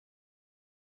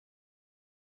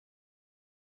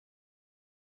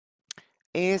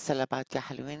ايه سلامات يا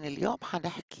حلوين. اليوم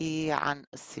حنحكي عن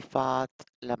الصفات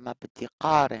لما بدي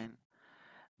قارن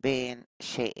بين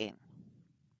شيئين: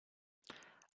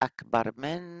 أكبر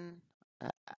من،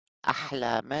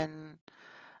 أحلى من،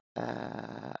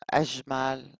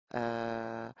 أجمل،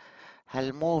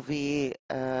 هالموفي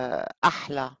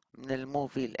أحلى من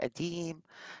الموفي القديم،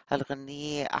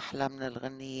 هالغنية أحلى من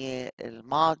الغنية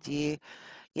الماضية.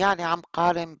 يعني عم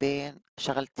قارن بين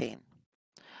شغلتين.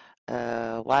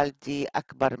 والدي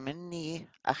أكبر مني،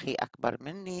 أخي أكبر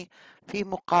مني، في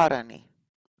مقارنة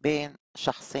بين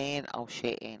شخصين أو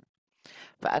شيئين.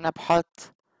 فأنا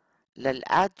بحط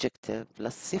للadjective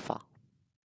للصفة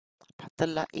بحط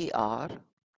لها ER،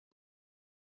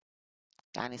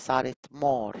 يعني صارت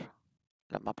more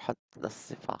لما بحط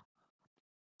للصفة.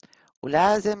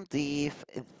 ولازم ضيف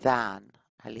than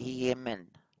اللي هي من.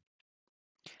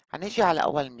 هنيجي على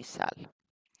أول مثال.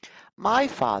 My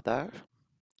father،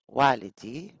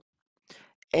 والدي،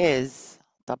 is،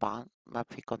 طبعا ما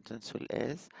فيكم تنسوا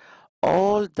is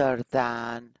older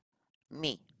than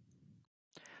me.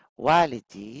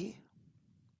 والدي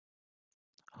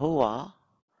هو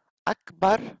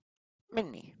أكبر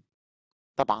مني.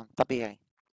 طبعا طبيعي.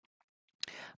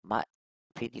 ما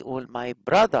فيني أقول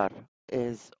my brother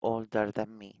is older than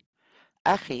me.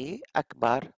 أخي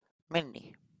أكبر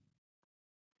مني.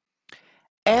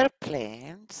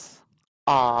 Airplanes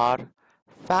are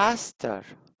faster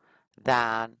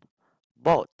than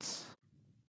boats.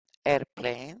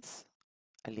 Airplanes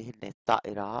اللي هن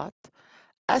الطائرات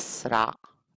أسرع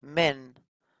من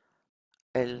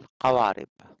القوارب.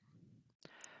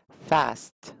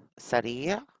 fast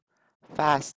سريع،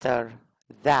 faster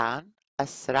than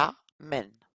أسرع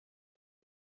من.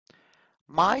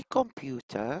 My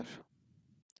computer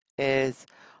is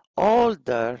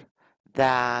older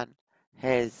than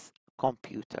his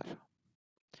computer.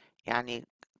 يعني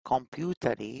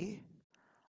كمبيوتري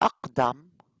أقدم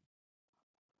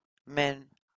من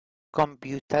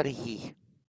كمبيوتره.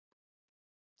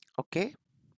 أوكي.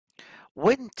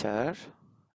 Winter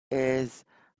is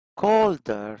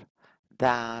colder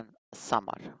than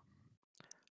summer.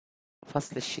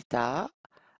 فصل الشتاء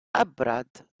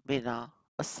أبرد من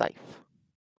الصيف.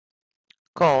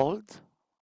 cold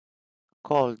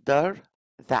colder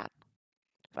than.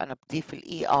 فأنا بضيف ال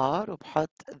ER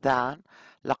وبحط than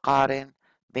لقارن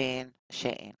بين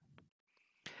شيئين.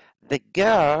 The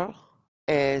girl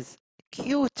is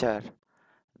cuter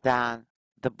than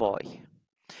the boy.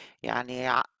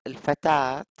 يعني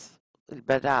الفتاة،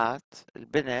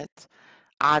 البنت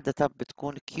عادة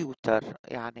بتكون cuter،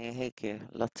 يعني هيك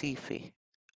لطيفة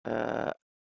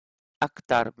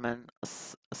أكتر من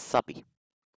الصبي.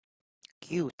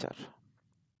 cuter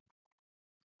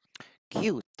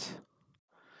cute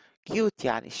cute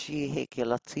يعني شيء هيك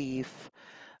لطيف،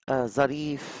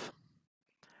 ظريف.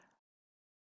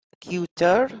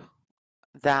 cuter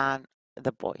than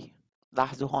the boy.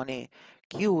 لاحظوا هون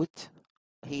cute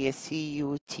هي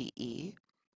CUTE،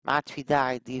 ما عاد في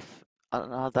داعي يضيف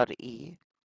another E،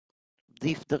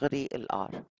 ضيف دغري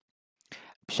الR.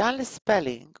 مشان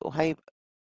السبيلينج، وهي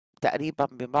تقريبا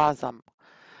بمعظم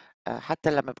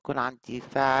حتى لما بيكون عندي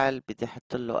فعل بدي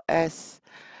احط له S،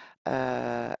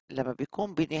 لما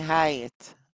بيكون بنهاية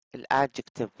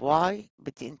الادجكتيف Y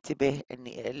بدي انتبه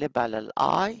اني اقلبها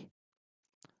للI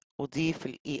وضيف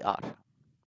الاي ار.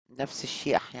 نفس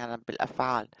الشيء احيانا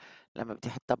بالافعال، لما بدي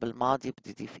احطها بالماضي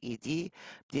بدي اضيف اي دي،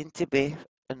 بدي انتبه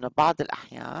انه بعض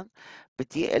الاحيان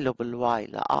بدي اقلب الواي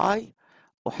لاي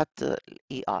وحط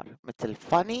الاي ار، مثل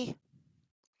funny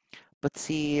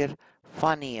بتصير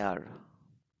funnier.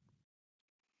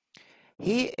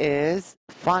 He is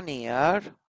funnier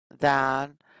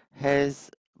than his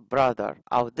brother.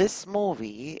 أو this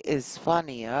movie is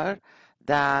funnier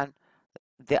than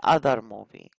the other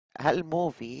movie.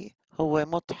 هالموفي هو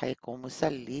مضحك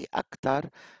ومسلي أكتر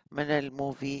من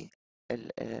الموفي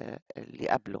اللي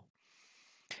قبله.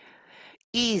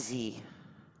 easy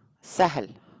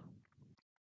سهل.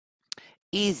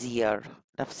 easier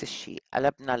نفس الشيء،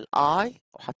 قلبنا الاي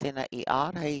وحطينا اي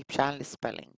ار، هي مشان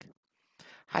السبيلينج.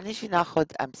 حنيجي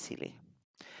ناخد أمثلة.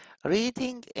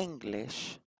 reading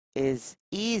English is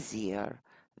easier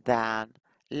than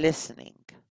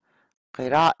listening.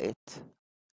 قراءة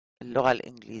اللغة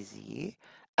الإنجليزية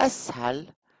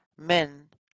أسهل من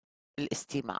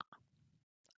الاستماع.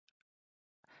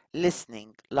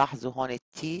 listening، لاحظوا هون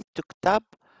التي تكتب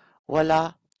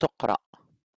ولا تقرأ.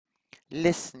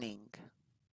 listening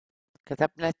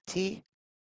كتبنا التي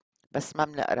بس ما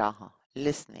بنقراها.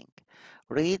 listening.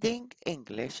 reading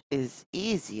English is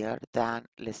easier than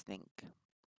listening.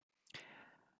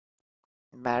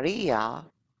 Maria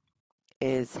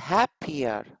is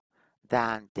happier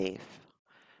than Dave.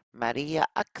 ماريا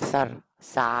أكثر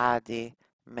سعادة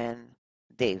من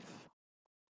ديف.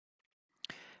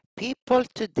 People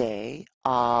today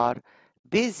are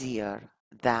busier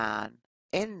than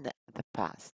in the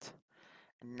past.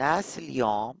 الناس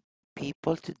اليوم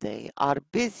people today are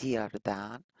busier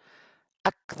than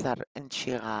أكثر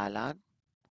انشغالا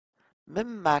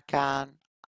مما كان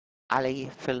عليه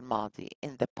في الماضي in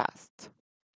the past.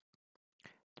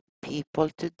 People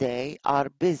today are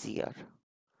busier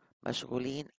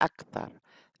مشغولين أكثر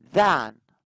than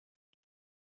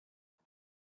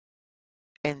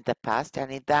in the past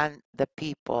يعني than the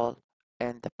people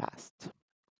in the past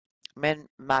من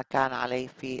ما كان عليه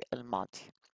في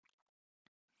الماضي.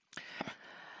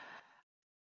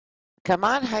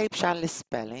 كمان هاي بشان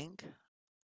السبيلينج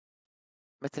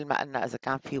مثل ما قلنا إذا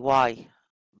كان في واي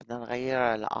بدنا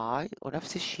نغيرها لآي،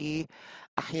 ونفس الشيء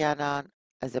أحيانا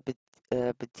إذا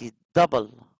بدي double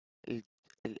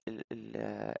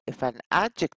if an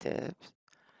adjective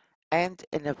and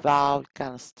in a vowel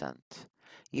constant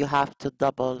you have to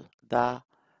double the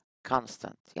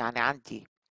constant. يعني عندي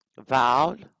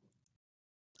vowel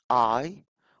I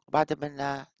وبعد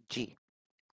منها G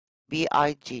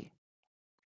B-I-G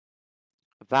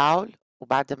vowel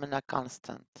وبعد منها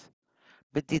constant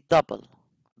بدي double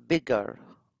bigger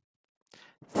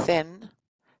thin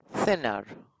thinner.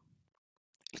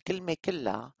 الكلمة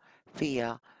كلها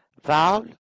فيها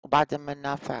vowel وبعد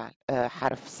منها فعل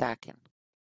حرف ساكن.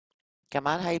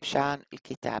 كمان هاي بشان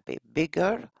الكتابة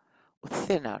bigger و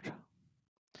thinner.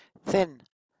 thin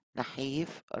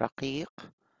نحيف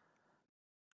رقيق،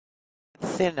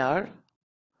 thinner.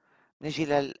 نجي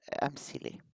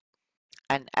للأمثلة.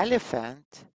 An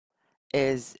elephant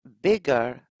is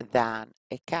bigger than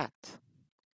a cat.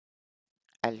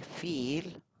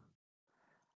 الفيل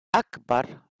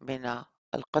أكبر من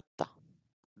القطة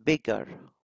bigger.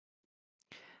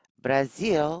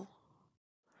 Brazil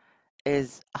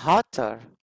is hotter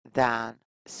than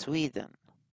Sweden.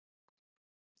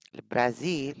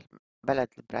 البرازيل بلد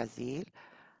البرازيل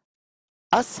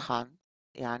أسخن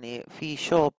يعني في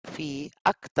شوب فيه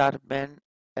أكتر من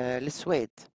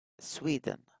السويد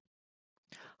سويدن.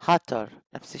 hotter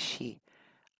نفس الشيء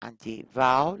عندي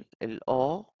vowel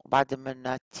الأو وبعد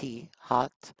منها T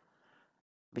hot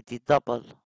بدي double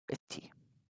التي.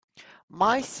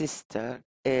 My sister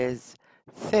is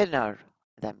thinner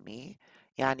than me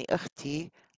يعني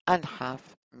أختي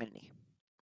أنحف مني.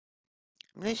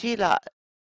 نجي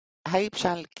هاي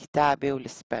بشان الكتابة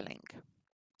والسبيلينج.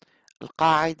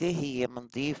 القاعدة هي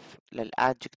منضيف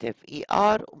للadjective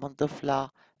ER ومنضيف له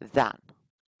than.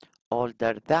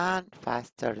 older than,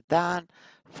 faster than,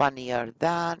 funnier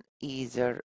than,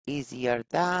 easier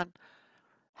than,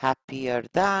 happier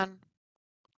than.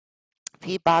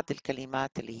 في بعض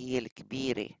الكلمات اللي هي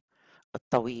الكبيرة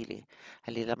الطويلة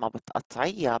اللي لما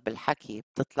بتقطعيها بالحكي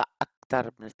بتطلع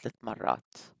أكتر من 3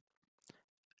 مرات.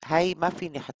 هاي ما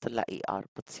فيني أحط لها ER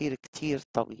بتصير كتير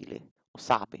طويلة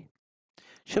وصعبة.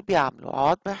 شو بيعملوا؟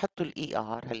 عوض ما يحطوا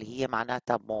ER اللي هي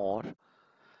معناتها more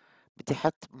بدي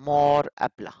أحط more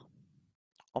قبلها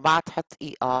وما تحط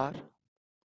ER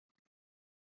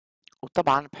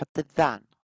وطبعا بحط الذان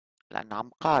لأنه عم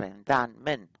قارن than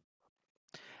من.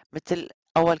 مثل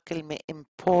أول كلمة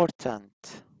important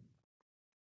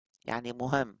يعني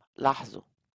مهم. لاحظوا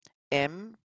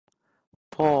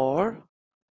important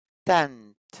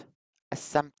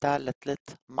قسمتها ل3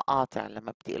 مقاطع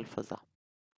لما بدي ألفظها.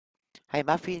 هاي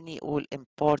ما فيني أقول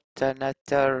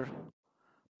importanter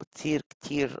بتصير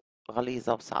كتير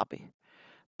غليظة وصعبة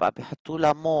بقى بيحطوا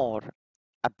لها more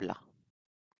قبلها.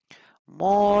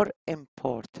 more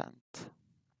important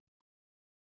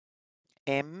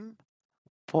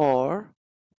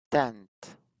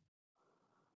important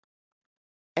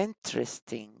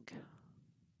interesting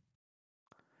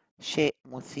شيء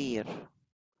مثير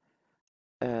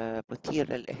مثير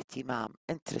للاهتمام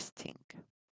interesting.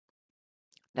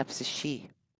 نفس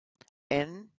الشيء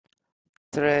interesting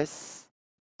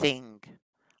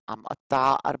عم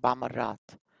قطعها 4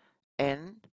 مرات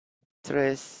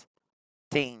interesting.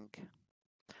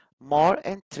 more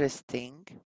interesting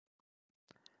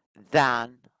than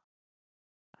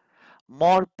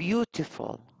more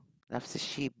beautiful. نفس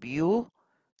الشيء beautiful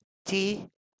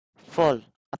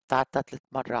قطعتها 3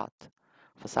 مرات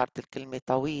فصارت الكلمة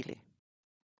طويلة.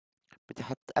 بدي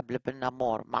احط قبل منها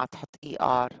more ما تحط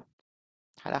ER.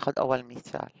 هناخد أول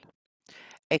مثال.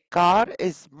 A car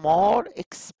is more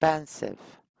expensive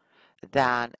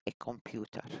than a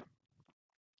computer.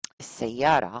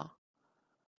 السيارة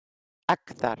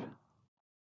أكثر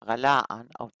غلاء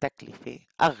أو تكلفة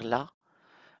أغلى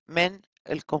من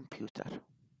الكمبيوتر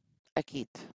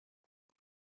أكيد.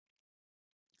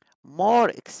 more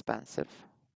expensive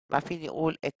ما فيني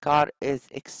أقول a car is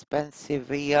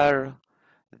expensiver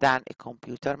than a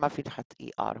computer. ما فيني أحط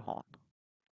ER هون.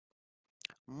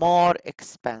 more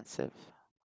expensive.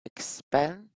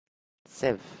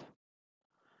 expensive.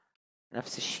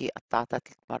 نفس الشيء قطعتها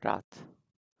 3 مرات.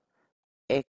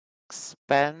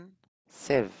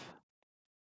 expensive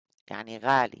يعني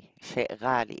غالي، شيء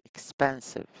غالي.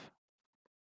 expensive.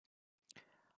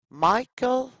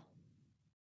 Michael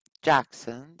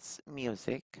Jackson's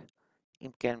music.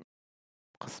 يمكن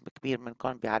قسم كبير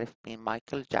منكم بيعرف مين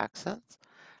مايكل جاكسون،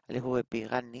 اللي هو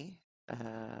بيغني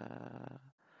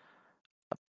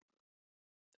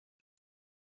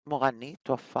مغني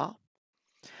توفى.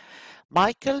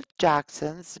 مايكل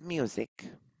جاكسون's music.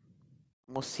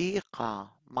 موسيقى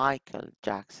مايكل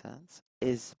جاكسون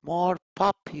is more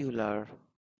popular.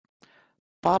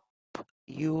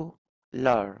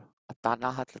 popular.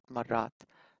 قطعناها 3 مرات.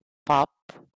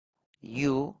 popular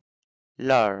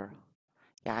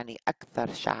يعني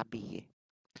أكثر شعبية.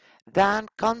 than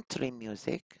country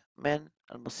music من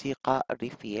الموسيقى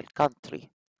الريفية. الكونتري.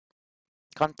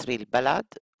 كونتري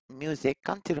البلد. ميوزك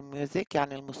كونتري ميوزك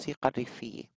يعني الموسيقى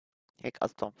الريفية، هيك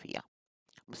قصدهم فيها.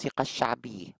 الموسيقى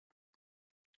الشعبية.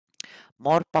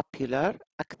 more popular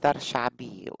أكثر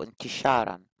شعبية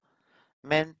وانتشارا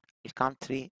من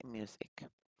الكونتري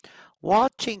ميوزك.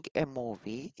 Watching a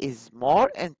movie is more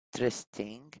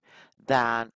interesting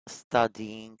than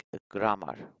studying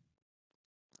grammar.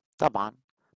 طبعا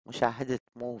مشاهدة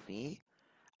موفي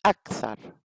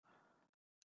أكثر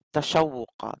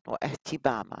تشوقا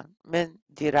واهتماما من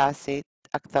دراسة،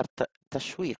 أكثر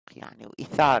تشويق يعني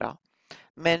وإثارة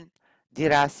من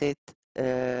دراسة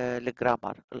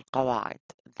الجرامر، القواعد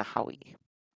النحوية.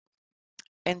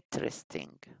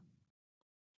 interesting.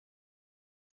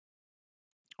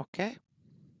 اوكي،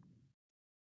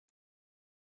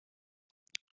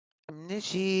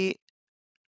 بنجي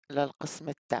للقسم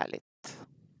الثالث.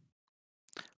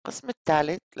 القسم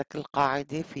الثالث لكل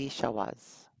قاعدة في شواذ.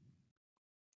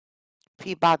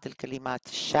 في بعض الكلمات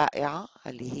الشائعة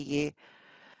اللي هي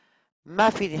ما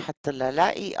فيني احط لها لا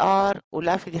اي ار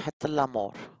ولا فيني احط لها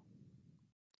مور.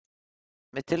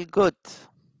 مثل good.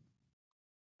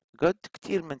 good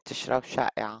كتير منتشرة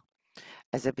وشائعة.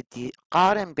 إذا بدي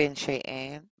قارن بين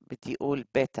شيئين بدي أقول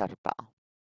better بقى.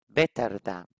 better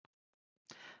than.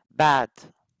 bad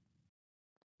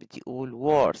بدي أقول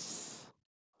worse.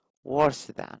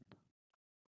 worse than.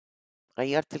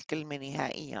 غيرت الكلمة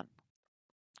نهائيا.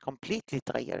 completely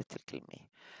تغيرت الكلمة.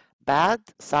 bad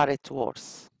صارت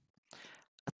worse.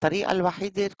 الطريقة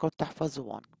الوحيدة انكم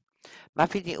تحفظوهم. ما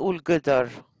فيني أقول gooder.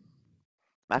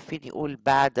 ما فيني أقول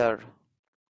badder.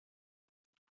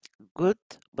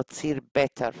 good بتصير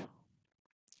better.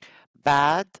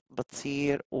 bad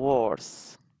بتصير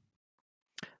worse.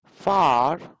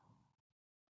 far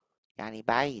يعني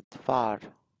بعيد. far.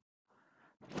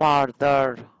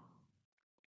 farther.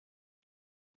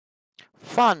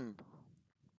 fun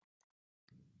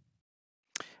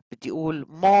بدي أقول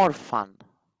more fun،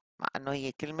 مع أنه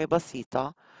هي كلمة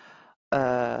بسيطة.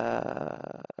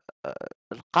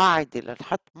 القاعدة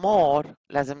لنحط more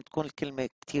لازم تكون الكلمة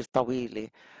كتير طويلة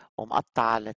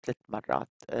ومقطعة ل3 مرات،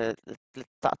 3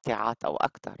 تقطيعات أو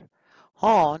أكتر.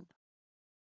 هون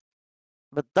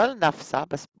بتضل نفسها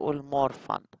بس بقول more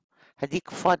fun. هديك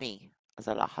funny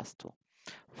إذا لاحظتوا.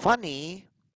 funny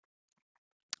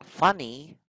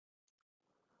funny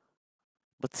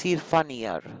بتصير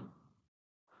funnier،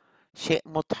 شيء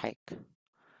مضحك.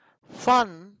 fun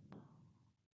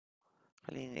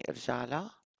خليني ارجع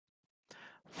لها.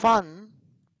 fun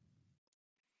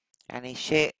يعني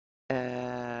شيء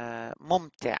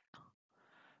ممتع،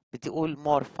 بدي اقول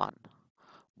more fun.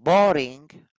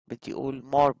 boring بدي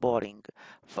اقول more boring.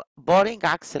 boring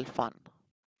عكس الفن.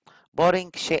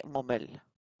 boring شيء ممل.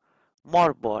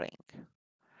 more boring.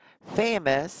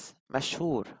 famous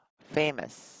مشهور.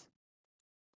 famous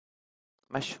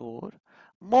مشهور.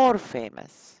 more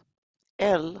famous.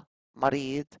 ill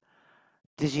مريض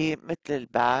تجي مثل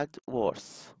الباد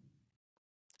worse.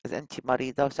 إذا أنت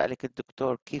مريضة وسألك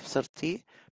الدكتور كيف صرتي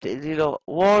بتقولي له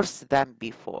worse than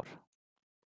before.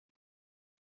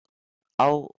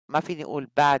 أو ما فيني أقول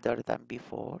better than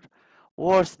before.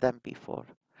 worse than before.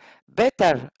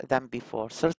 better than before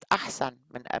صرت أحسن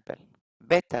من قبل.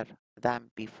 better than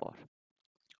before.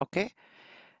 أوكي،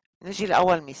 نجي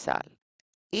لأول مثال.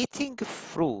 eating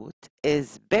fruit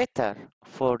is better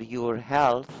for your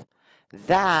health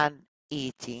than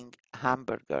eating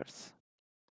hamburgers.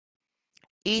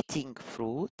 eating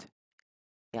fruit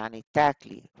يعني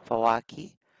تاكلي فواكه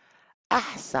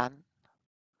أحسن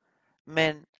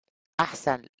من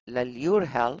أحسن لليور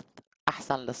هيلث،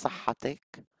 أحسن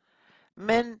لصحتك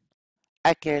من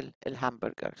أكل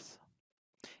الهامبرجرز.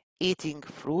 eating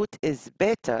fruit is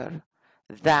better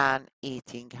than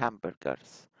eating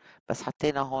hamburgers. بس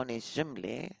حطينا هون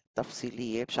الجملة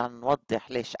تفصيلية مشان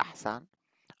نوضح ليش أحسن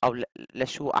أو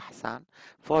لشو أحسن.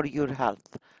 for your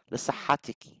health،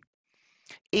 لصحتك.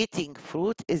 eating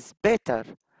fruit is better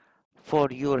for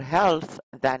your health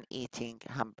than eating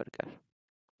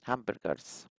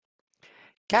hamburgers.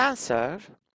 Cancer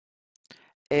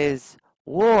is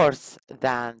worse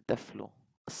than the flu.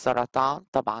 السرطان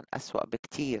طبعا أسوأ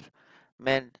بكتير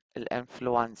من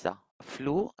الإنفلونزا.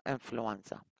 flu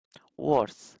influenza.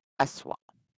 worse أسوأ.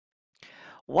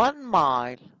 1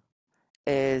 mile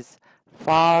is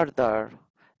farther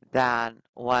than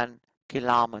 1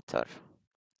 kilometer.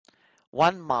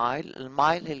 1 mile،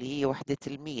 المايل اللي هي وحدة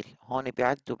الميل، هون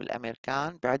بيعدوا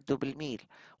بالأمريكان بيعدوا بالميل.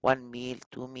 1 ميل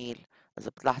 2 ميل. إذا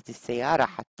بتلاحظي السيارة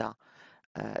حتى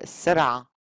السرعة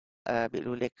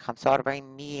بيقولوا لك 45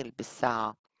 ميل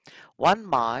بالساعة. 1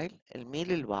 مايل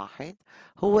الميل الواحد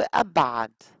هو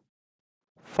أبعد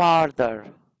farther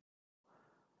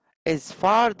is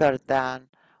farther than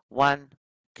 1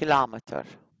 kilometer.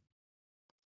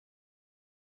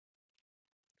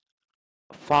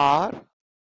 far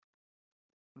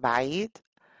بعيد،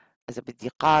 إذا بدي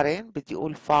قارن بدي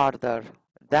أقول farther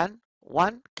than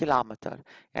 1 kilometer،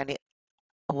 يعني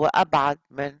هو أبعد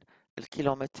من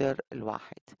الكيلومتر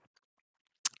الواحد.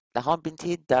 لهون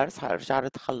بنتهي الدرس، هرجع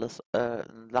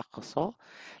نلخصه.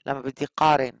 لما بدي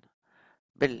قارن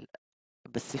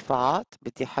بالصفات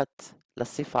بدي احط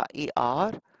للصفة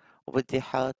ER وبدي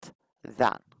احط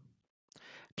than.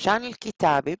 مشان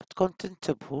الكتابة بدكم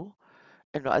تنتبهوا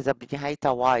انه اذا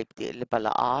بنهايتها Y بدي اقلبها ل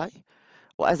I،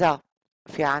 واذا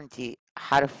في عندي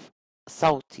حرف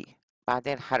صوتي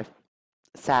بعدين حرف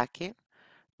ساكن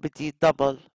بدي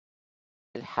دبل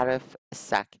الحرف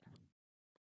الساكن.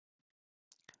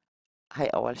 هاي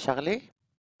اول شغلة.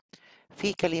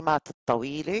 في كلمات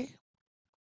الطويلة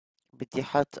بدي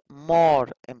احط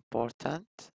more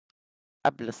important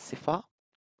قبل الصفة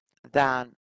than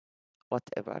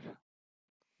whatever.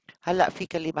 هلأ في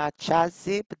كلمات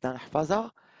شاذة بدنا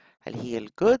نحفظها، هل هي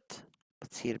الجود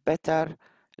بتصير better،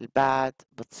 الباد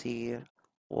بتصير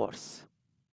worse.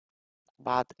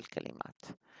 بعض الكلمات.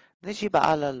 نجي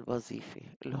بقى للوظيفة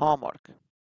الهومورك.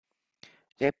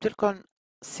 جايبت لكم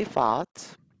صفات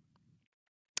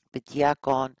بدي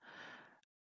اياكم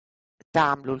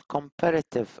تعملوا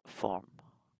comparative form.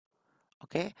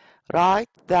 اوكي.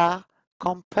 write the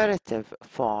comparative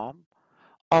form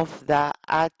of the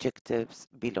adjectives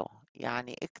below.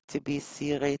 يعني اكتبي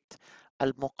صيغة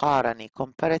المقارنة.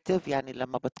 comparative يعني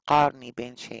لما بتقارني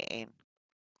بين شيئين،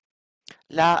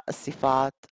 لا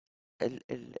الصفات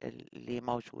اللي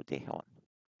موجودة هون.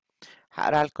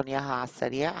 هقرا لكم اياها على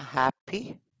السريع. happy،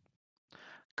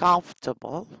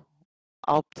 comfortable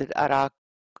او بتقرا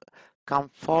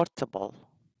comfortable،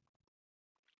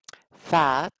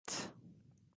 fat،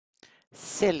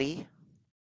 silly،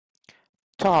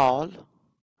 tall،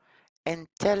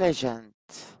 intelligent،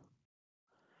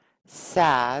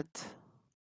 sad،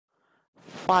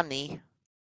 funny،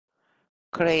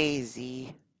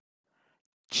 crazy،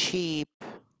 cheap،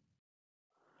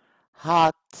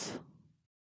 hot،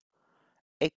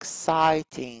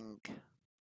 exciting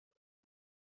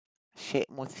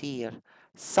شيء مثير،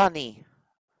 sunny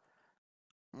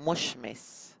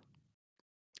مشمس،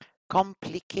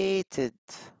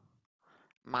 complicated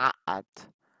معقد،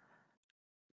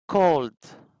 cold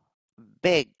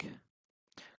big،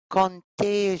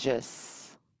 contagious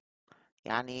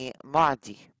يعني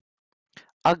معدي،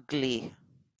 ugly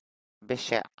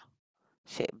بشع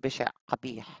شيء بشع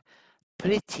قبيح،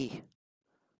 pretty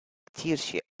كتير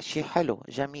شيء حلو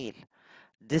جميل،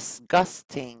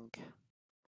 disgusting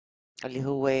اللي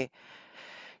هو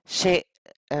شيء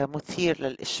مثير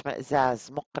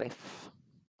للاشمئزاز مقرف.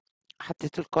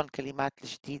 حطيت لكم كلمات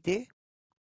الجديدة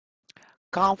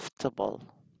comfortable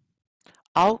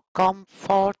أو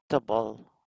comfortable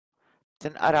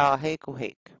تنقرا هيك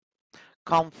وهيك.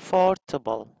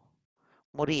 comfortable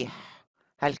مريح،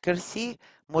 هالكرسي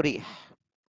مريح.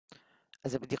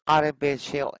 إذا بدي قارن بين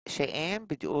شيئين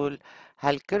بدي أقول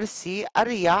هالكرسي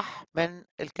أريح من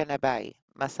الكنباية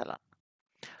مثلا.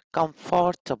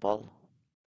 comfortable.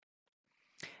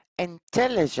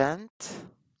 intelligent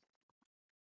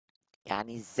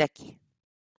يعني ذكي.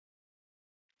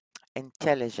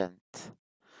 intelligent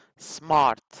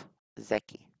smart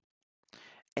ذكي.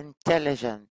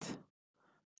 intelligent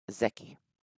ذكي.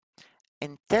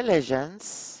 intelligence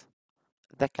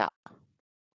ذكاء،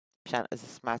 مشان إذا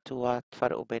سمعتوها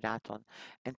تفرقوا بيناتهم.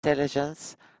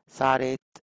 intelligence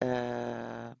صارت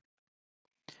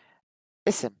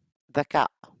اسم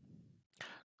ذكاء.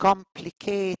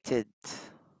 complicated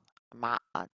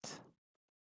معقد.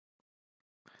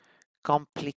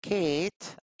 complicate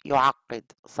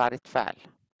يعقد، صارت فعل.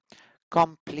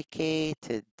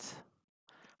 complicated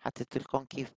حطيت لكم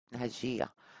كيف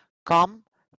نهجيها.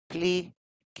 complicated.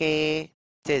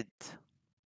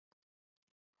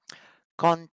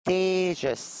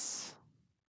 contagious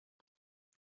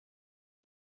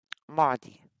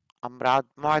معدي، أمراض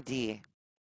معدية.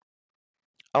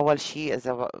 أول شيء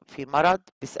إذا في مرض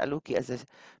بيسألوكي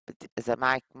إذا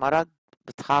معك مرض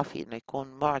بتخافي إنه يكون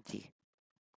معدي.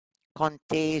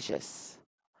 contagious.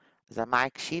 إذا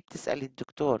معك شيء بتسألي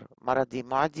الدكتور مرضي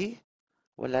معدي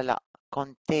ولا لا.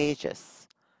 contagious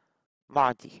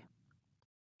معدي.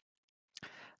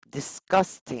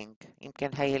 disgusting يمكن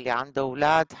هي اللي عنده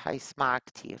أولاد حيسمعها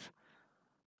كتير،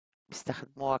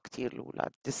 بيستخدموها كتير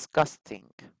الأولاد.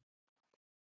 disgusting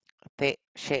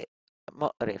شيء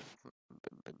مقرف،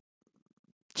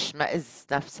 تشمئز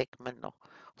نفسك منه،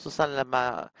 خصوصا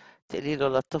لما تقولي له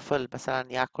للطفل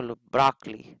مثلا ياكل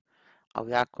براكلي او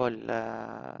ياكل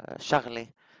شغله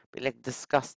بيقول لك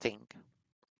disgusting.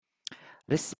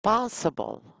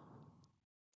 responsible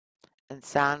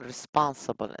انسان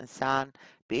responsible انسان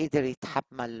بيقدر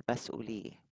يتحمل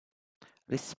المسؤوليه.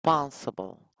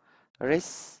 responsible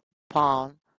responsible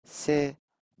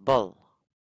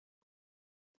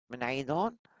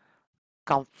بنعيدهم.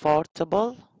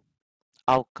 comfortable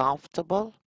او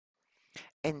comfortable.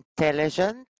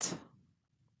 intelligent.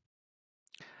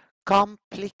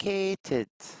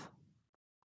 complicated.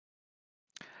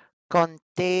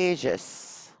 contagious.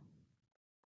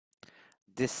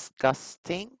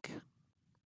 disgusting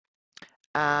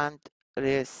and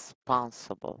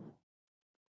responsible.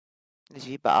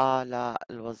 نجي بقى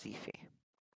للوظيفة.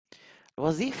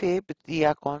 الوظيفة بدي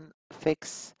اياكم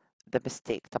fix the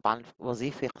mistake. طبعا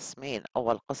الوظيفة قسمين.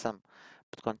 أول قسم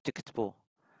بدكم تكتبوا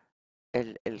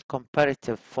ال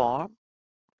comparative form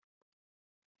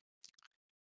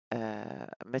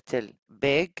مثل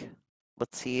big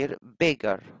بتصير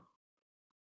bigger.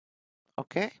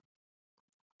 اوكي.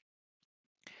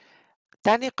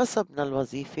 تاني قسم من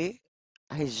الوظيفة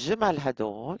هي الجمل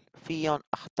هدول فيهم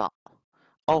أخطاء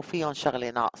أو فيهم شغلة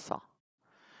ناقصة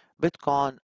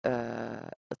بدكم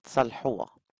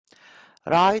تصلحوها.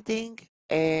 riding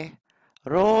a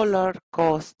roller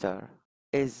coaster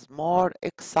is more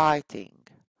exciting.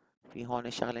 في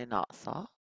هون شغلة ناقصة.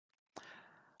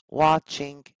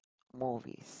 watching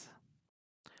movies.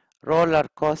 roller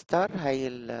coaster هي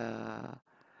اللي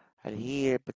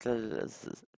هي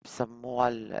بسموها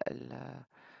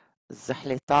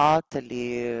الزحليطات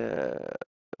اللي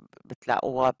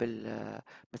بتلاقوها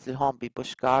مثل هون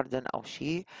ببوش جاردن او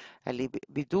شيء، اللي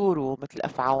بيدوروا مثل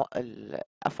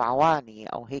الافعواني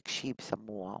او هيك شيء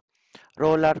بسموها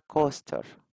رولر كوستر.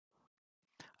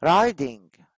 riding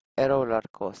a roller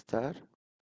coaster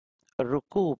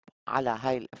الركوب على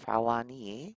هاي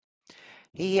الافعوانية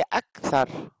هي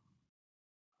اكثر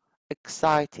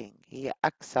exciting، هي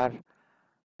اكثر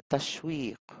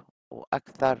تشويق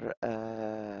واكثر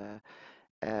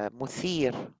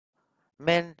مثير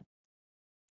من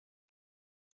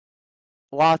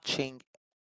watching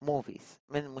movies،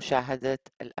 من مشاهدة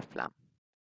الأفلام.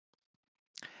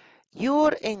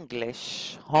 Your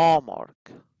English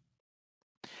homework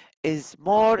is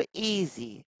more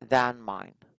easy than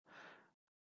mine.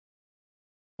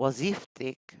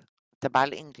 وظيفتك تبع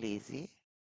الإنجليزي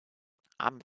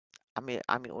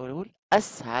عم يقولوا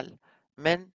أسهل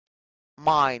من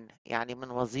mine، يعني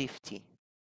من وظيفتي.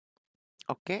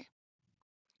 أوكي.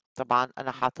 طبعا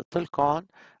أنا حاطط لكم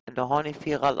إنه هون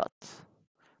في غلط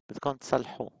بدكم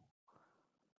تصلحوه.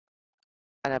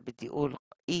 أنا بدي أقول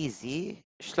easy.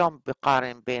 شلون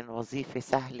بقارن بين وظيفة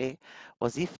سهلة؟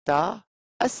 وظيفتها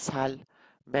أسهل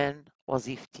من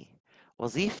وظيفتي،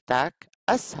 وظيفتك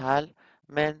أسهل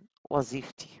من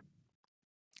وظيفتي.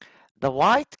 The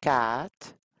white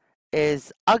cat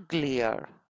is uglier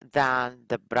than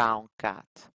the brown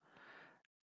cat.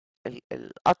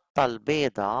 القطة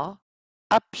البيضاء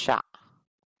أبشع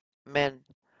من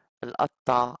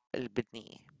القطة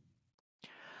البنية.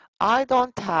 I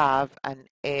don't have an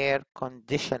air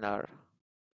conditioner,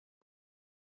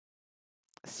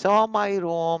 so my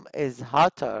room is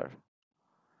hotter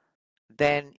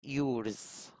than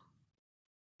yours.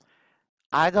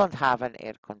 I don't have an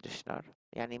air conditioner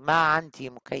يعني ما عندي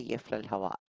مكيف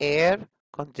للهواء. air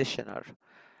conditioner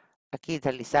أكيد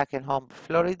اللي ساكن هون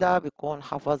بفلوريدا بيكون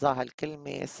حفظها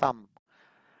هالكلمة صم،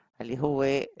 اللي هو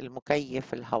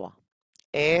المكيف الهواء.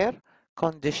 air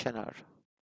conditioner.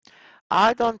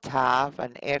 I don't have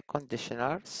an air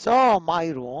conditioner so my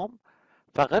room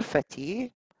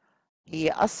فغرفتي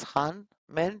هي أسخن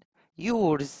من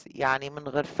yours يعني من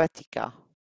غرفتك.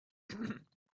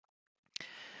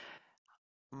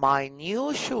 My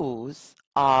new shoes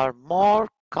are more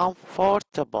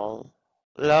comfortable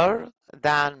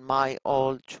than my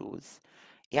old shoes.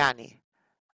 يعني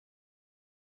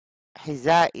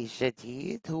حذائي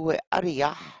الجديد هو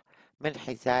أريح من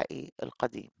حذائي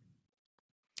القديم.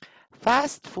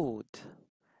 Fast food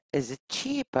is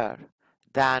cheaper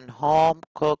than home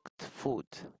cooked food.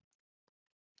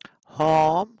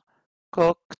 Home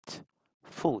cooked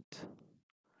food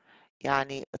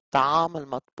يعني الطعام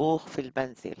المطبوخ في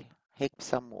المنزل، هيك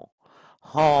بسموه.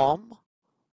 home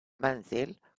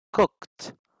منزل،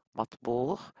 cooked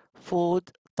مطبوخ، food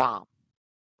طعام.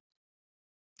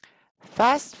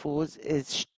 Fast food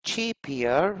is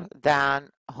cheaper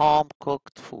than home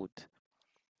cooked food.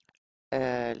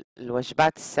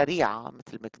 الوجبات السريعة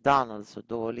مثل ماكدونالدز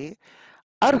ودولي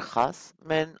أرخص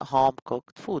من home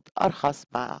cooked food، أرخص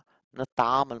من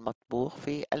الطعام المطبوخ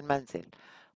في المنزل.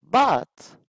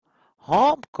 But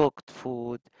home cooked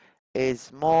food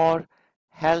is more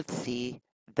healthy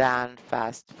than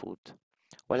fast food.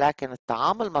 ولكن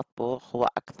الطعام المطبوخ هو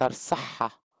أكثر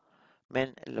صحة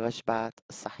من الوجبات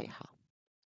الصحيحة،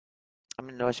 من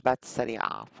الوجبات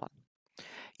السريعة عفوا.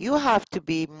 You have to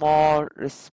be more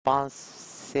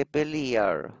responsible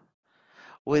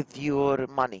with your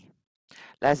money.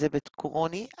 لازم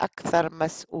تكوني أكثر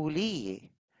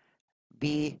مسؤولية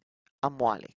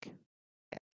بأموالك.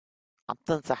 عم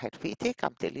تنصحي رفيقتك،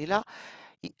 عم تقولي لها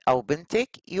أو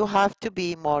بنتك you have to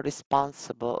be more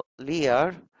responsible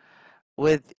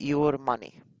with your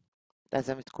money.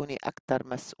 لازم تكوني أكثر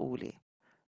مسؤولة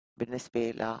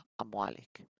بالنسبة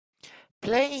لأموالك.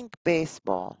 Playing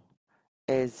baseball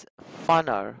is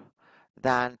funner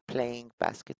than playing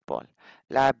basketball.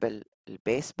 لعب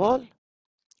البيسبول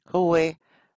هو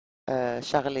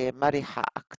شغلة مرحة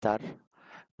أكثر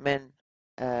من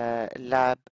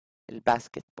لعب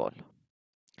الباسكتبول،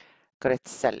 كرة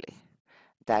السلة.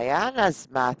 Diana's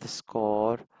math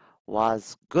score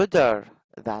was gooder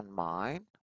than mine,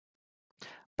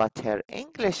 but her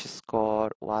English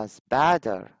score was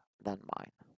better than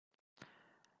mine.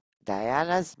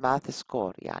 Diana's math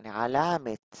score يعني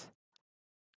علامة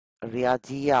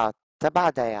الرياضيات تبع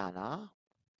ديانا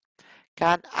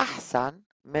كان أحسن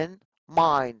من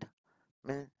mine،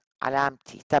 من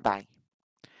علامتي تبعي.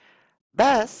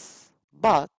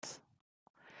 but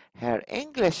her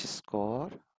English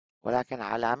score ولكن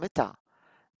علامتها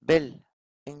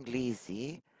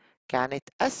بالإنجليزي كانت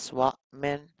أسوأ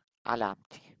من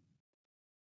علامتي.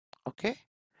 أوكي،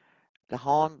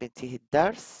 لهون بنتهي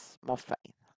الدرس.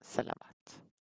 موفقين، سلامات.